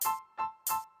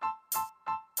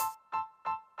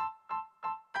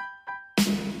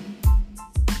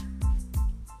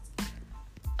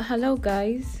Hello,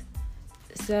 guys.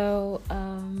 So,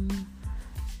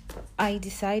 I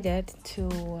decided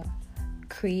to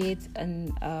create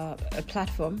a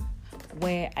platform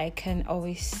where I can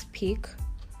always speak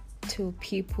to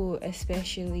people,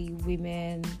 especially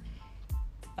women,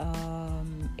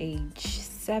 age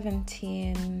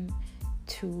 17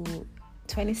 to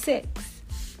 26,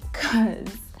 because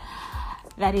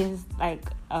that is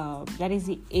that is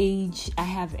the age I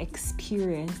have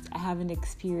experienced. I haven't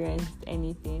experienced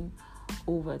anything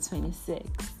over 26,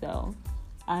 so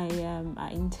I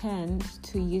intend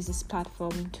to use this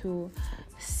platform to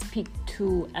speak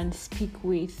to and speak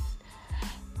with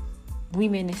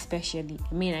women, especially.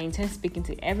 I intend speaking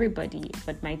to everybody,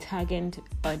 but my target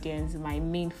audience, my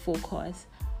main focus,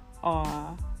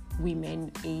 are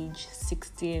women age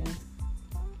 16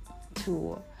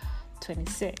 to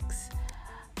 26.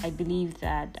 I believe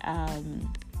that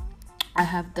I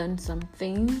have done some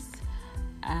things,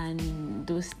 and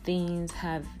those things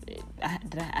that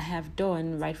I have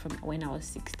done right from when I was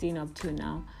 16 up to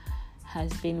now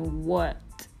has been what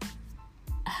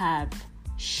have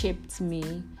shaped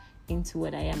me into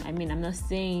what I am. I'm not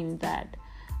saying that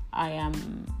I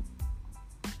am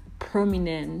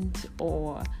prominent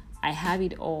or I have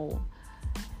it all,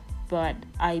 but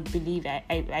I believe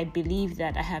I believe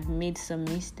that I have made some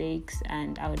mistakes,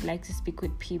 and I would like to speak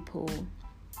with people,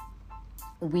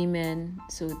 women,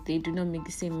 so they do not make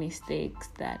the same mistakes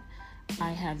that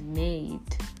I have made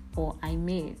or I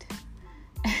made.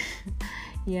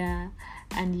 Yeah,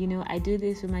 and I do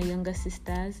this with my younger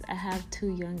sisters. I have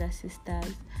 2 younger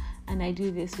sisters, and I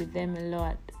do this with them a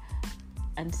lot,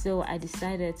 and so I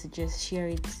decided to just share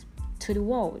it to the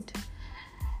world.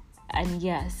 And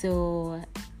yeah, so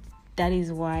that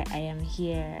is why I am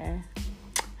here.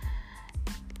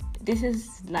 This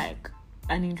is like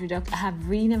an introduction. I have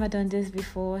really never done this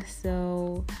before,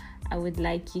 so I would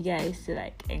like you guys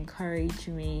to encourage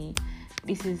me.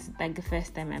 This is the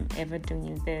first time I'm ever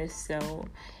doing this, so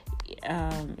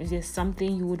if there's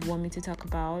something you would want me to talk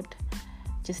about,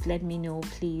 just let me know,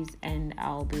 please, and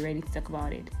I'll be ready to talk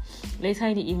about it. Later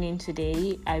in the evening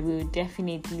today, I will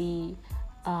definitely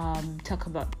talk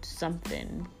about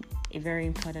something, a very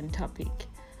important topic.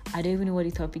 I don't even know what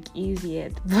the topic is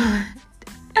yet, but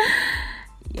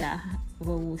yeah,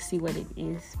 well, we'll see what it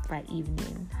is by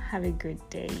evening. Have a good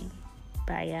day.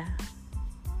 Bye.